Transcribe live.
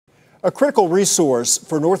A critical resource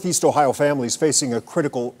for Northeast Ohio families facing a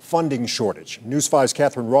critical funding shortage. News 5's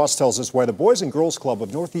Catherine Ross tells us why the Boys and Girls Club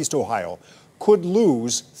of Northeast Ohio could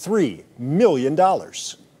lose $3 million.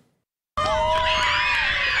 Summer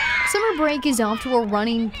break is off to a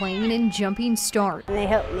running, playing, and jumping start. They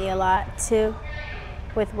helped me a lot too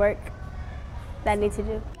with work that I need to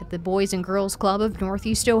do. At the Boys and Girls Club of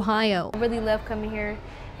Northeast Ohio. I really love coming here,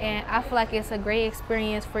 and I feel like it's a great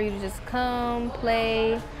experience for you to just come,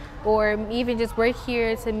 play, or even just work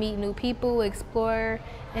here to meet new people, explore,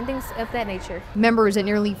 and things of that nature. Members at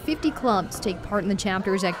nearly 50 clubs take part in the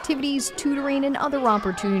chapter's activities, tutoring, and other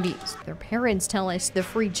opportunities. Their parents tell us the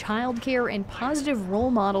free childcare and positive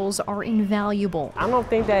role models are invaluable. I don't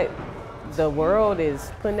think that the world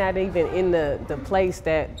is putting that even in the place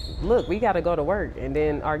that, look, we got to go to work, and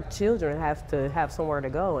then our children have to have somewhere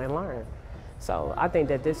to go and learn. So I think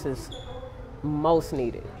that this is most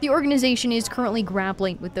needed. The organization is currently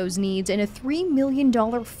grappling with those needs and a $3 million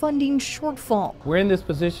funding shortfall. We're in this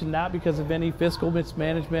position not because of any fiscal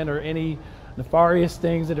mismanagement or any nefarious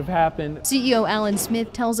things that have happened. CEO Alan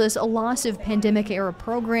Smith tells us a loss of pandemic-era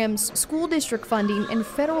programs, school district funding, and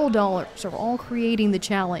federal dollars are all creating the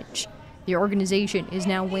challenge. The organization is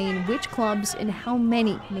now weighing which clubs and how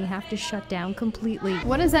many may have to shut down completely.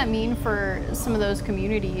 What does that mean for some of those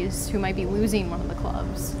communities who might be losing one of the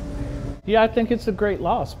clubs? Yeah, I think it's a great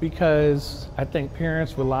loss because I think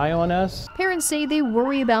parents rely on us. Parents say they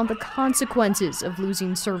worry about the consequences of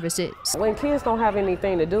losing services. When kids don't have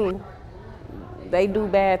anything to do, they do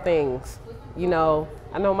bad things. You know,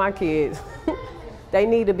 I know my kids, they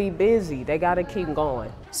need to be busy. They got to keep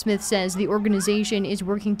going. Smith says the organization is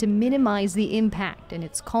working to minimize the impact, and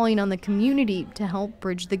it's calling on the community to help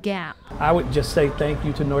bridge the gap. I would just say thank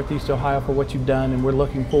you to Northeast Ohio for what you've done, and we're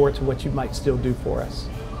looking forward to what you might still do for us.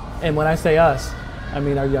 And when I say us, I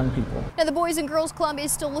mean our young people. Now, the Boys and Girls Club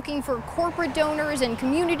is still looking for corporate donors and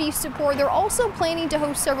community support. They're also planning to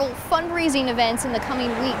host several fundraising events in the coming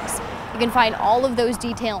weeks. You can find all of those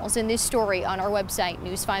details in this story on our website,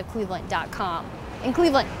 news5cleveland.com. In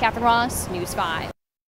Cleveland, Catherine Ross, News 5.